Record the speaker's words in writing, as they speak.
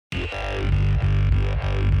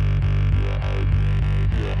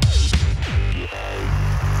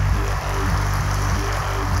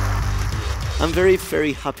I'm very,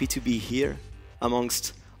 very happy to be here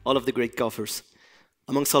amongst all of the great golfers,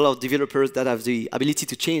 amongst all of developers that have the ability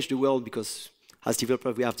to change the world, because as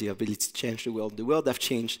developers, we have the ability to change the world. The world has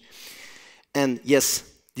changed. And yes,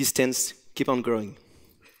 these trends keep on growing.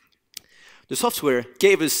 The software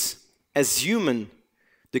gave us, as humans,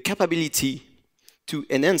 the capability to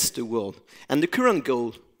enhance the world. And the current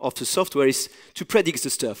goal of the software is to predict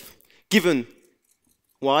the stuff. Given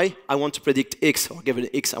Y, I want to predict X, or given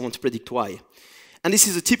X, I want to predict Y. And this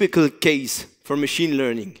is a typical case for machine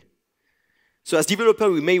learning. So as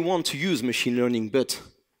developers, we may want to use machine learning, but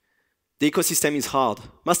the ecosystem is hard.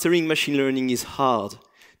 Mastering machine learning is hard.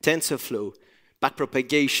 TensorFlow,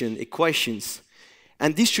 backpropagation, equations.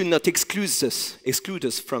 And this should not exclude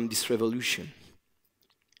us from this revolution.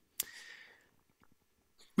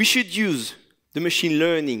 We should use the machine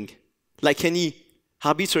learning like any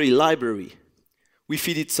arbitrary library. We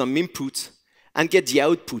feed it some input and get the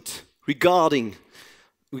output regardless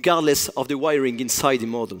of the wiring inside the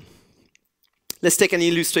model. Let's take an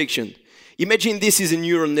illustration. Imagine this is a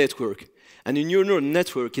neural network, and a neural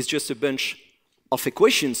network is just a bunch of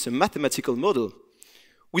equations, a mathematical model,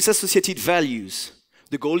 with associated values.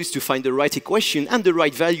 The goal is to find the right equation and the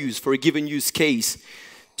right values for a given use case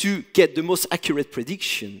to get the most accurate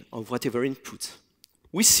prediction of whatever input.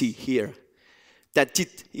 We see here that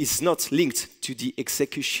it is not linked to the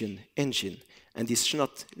execution engine, and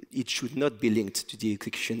it should not be linked to the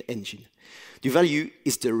execution engine. The value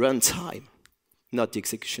is the runtime, not the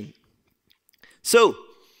execution. So,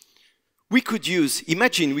 we could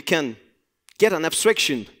imagine we can get an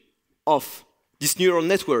abstraction of this neural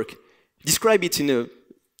network, describe it in a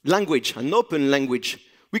language, an open language.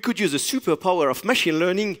 We could use the superpower of machine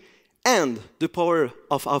learning and the power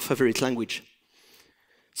of our favorite language.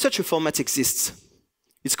 Such a format exists.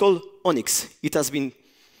 It's called ONNX. It has been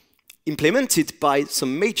implemented by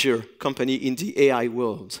some major company in the AI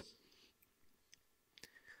world.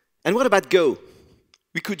 And what about Go?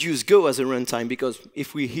 We could use Go as a runtime, because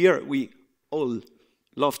if we're here, we all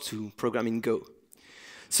love to program in Go.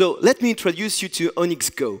 So let me introduce you to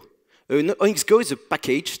ONNX-Go. ONNX-Go is a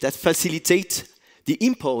package that facilitates the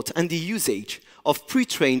import and the usage of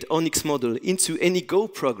pre-trained ONNX model into any Go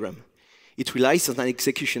program. It relies on an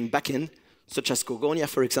execution backend, such as Gorgonia,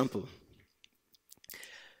 for example.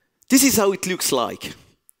 This is how it looks like.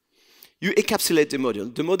 You encapsulate the model.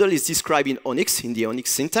 The model is described in ONNX, in the ONNX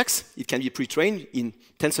syntax. It can be pre-trained in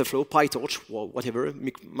TensorFlow, PyTorch, or whatever,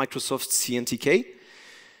 Microsoft CNTK.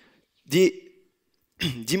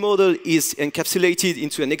 The model is encapsulated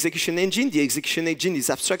into an execution engine. The execution engine is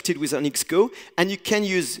abstracted with ONNX-Go, and you can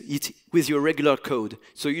use it with your regular code.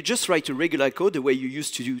 So you just write a regular code the way you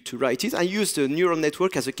used to do to write it, and use the neural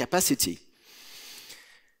network as a capacity.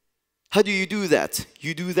 How do you do that?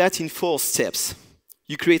 You do that in 4 steps.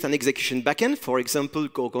 You create an execution backend, for example,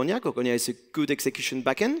 Gorgonia. Gorgonia is a good execution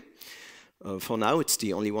backend. For now, it's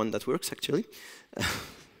the only one that works, actually.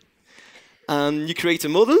 You create a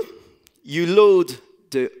model. You load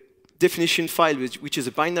the definition file, which is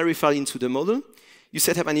a binary file, into the model. You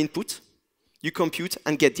set up an input. You compute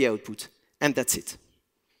and get the output. And that's it.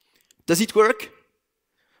 Does it work?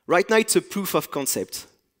 Right now, it's a proof of concept.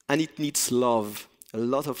 And it needs love, a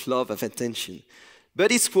lot of love, of attention.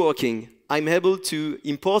 But it's working. I'm able to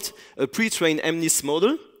import a pre-trained MNIST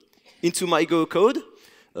model into my Go code,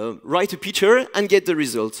 write a picture, and get the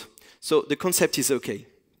result. So the concept is OK.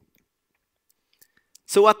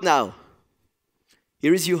 So what now?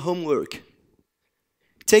 Here is your homework.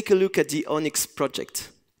 Take a look at the ONNX project.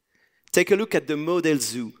 Take a look at the model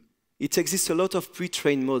zoo. It exists a lot of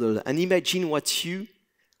pre-trained models. And imagine what you,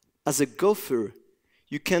 as a golfer,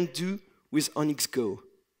 you can do with ONNX-Go.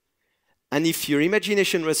 And if your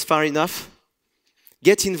imagination was far enough,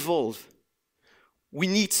 get involved. We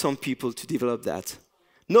need some people to develop that.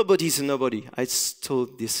 Nobody is a nobody. I stole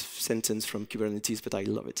this sentence from Kubernetes, but I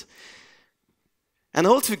love it. And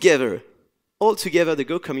all together, the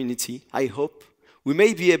Go community, I hope, we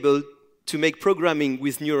may be able to make programming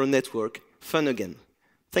with neural network fun again.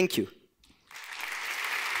 Thank you.